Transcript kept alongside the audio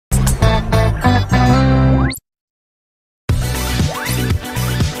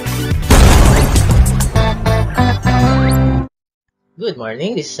Good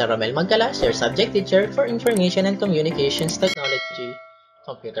morning, this is Romel Magcalas, your subject teacher for Information and Communications Technology,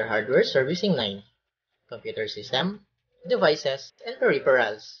 Computer Hardware Servicing 9, Computer System, Devices, and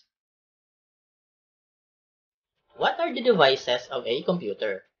Peripherals. What are the devices of a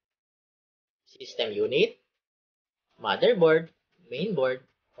computer? System unit, motherboard, mainboard,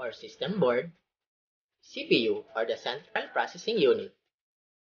 or system board, CPU or the central processing unit,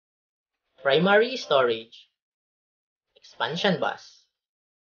 primary storage, expansion bus,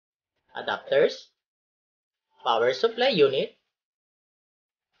 adapters, power supply unit,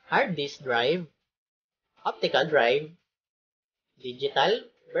 hard disk drive, optical drive, digital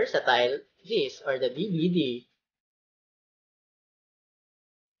versatile disk or the DVD,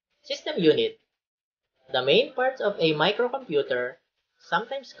 system unit, the main parts of a microcomputer,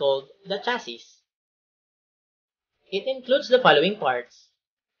 sometimes called the chassis. It includes the following parts: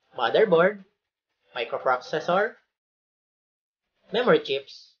 motherboard, microprocessor, memory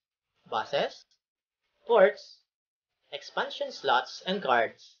chips, buses, ports, expansion slots, and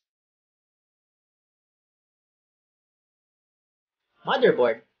cards.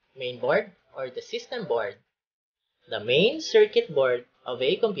 Motherboard, mainboard, or the system board, the main circuit board of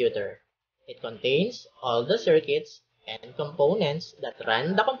a computer. It contains all the circuits and components that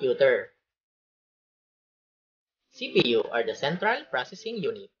run the computer. CPU or the central processing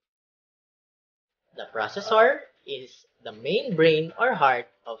unit. The processor is the main brain or heart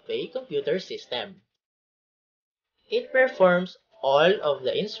of a computer system. It performs all of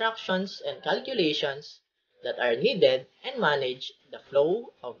the instructions and calculations that are needed and manage the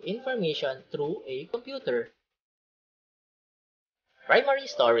flow of information through a computer. Primary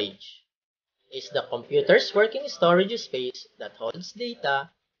storage is the computer's working storage space that holds data,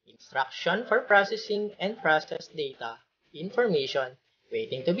 instruction for processing and processed data, information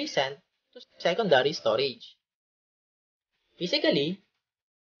waiting to be sent to secondary storage. Physically,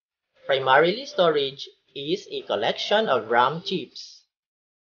 primarily storage is a collection of RAM chips.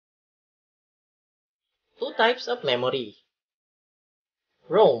 Two types of memory.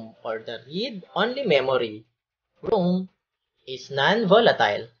 ROM or the read-only memory. ROM is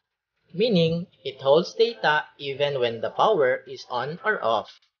non-volatile, meaning it holds data even when the power is on or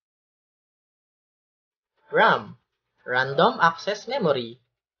off. RAM, random access memory.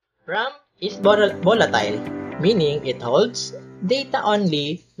 RAM is volatile, meaning it holds data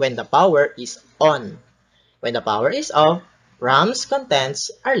only when the power is on. When the power is off, RAM's contents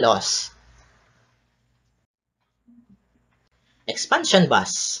are lost. Expansion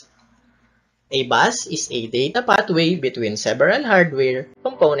bus. A bus is a data pathway between several hardware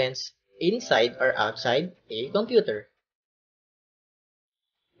components inside or outside a computer.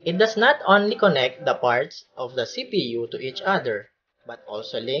 It does not only connect the parts of the CPU to each other, but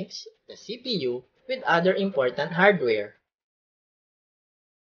also links the CPU with other important hardware.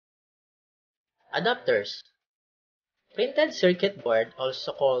 Adapters. Printed circuit board,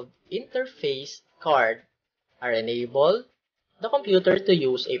 also called interface card, are enabled the computer to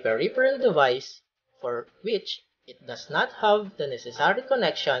use a peripheral device for which it does not have the necessary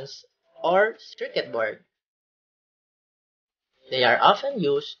connections or circuit board. They are often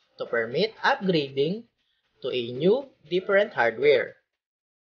used to permit upgrading to a new, different hardware.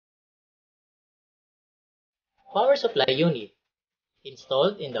 Power supply unit,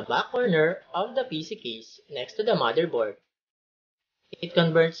 installed in the back corner of the PC case next to the motherboard. It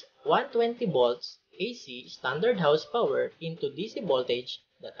converts 120 volts AC standard house power into DC voltage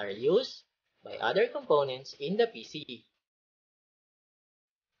that are used by other components in the PC.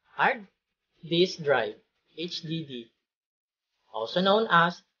 Hard disk drive, HDD, also known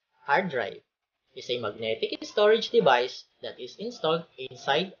as hard drive, is a magnetic storage device that is installed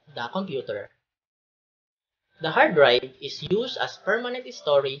inside the computer. The hard drive is used as permanent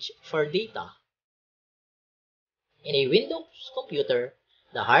storage for data. In a Windows computer,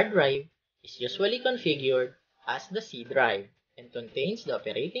 the hard drive is usually configured as the C drive and contains the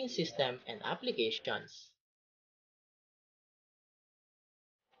operating system and applications.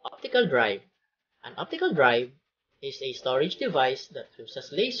 Optical drive. An optical drive is a storage device that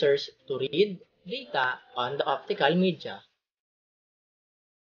uses lasers to read data on the optical media.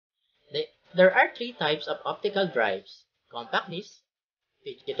 There are three types of optical drives: compact disc,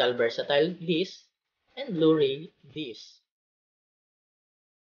 digital versatile disc, and Blu-ray disc.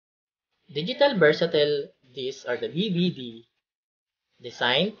 Digital versatile discs are the DVD,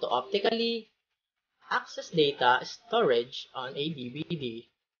 designed to optically access data storage on a DVD.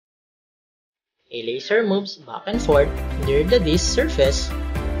 A laser moves back and forth near the disk surface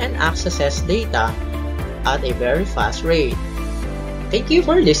and accesses data at a very fast rate. Thank you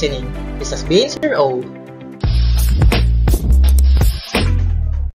for listening. This has been Sir O.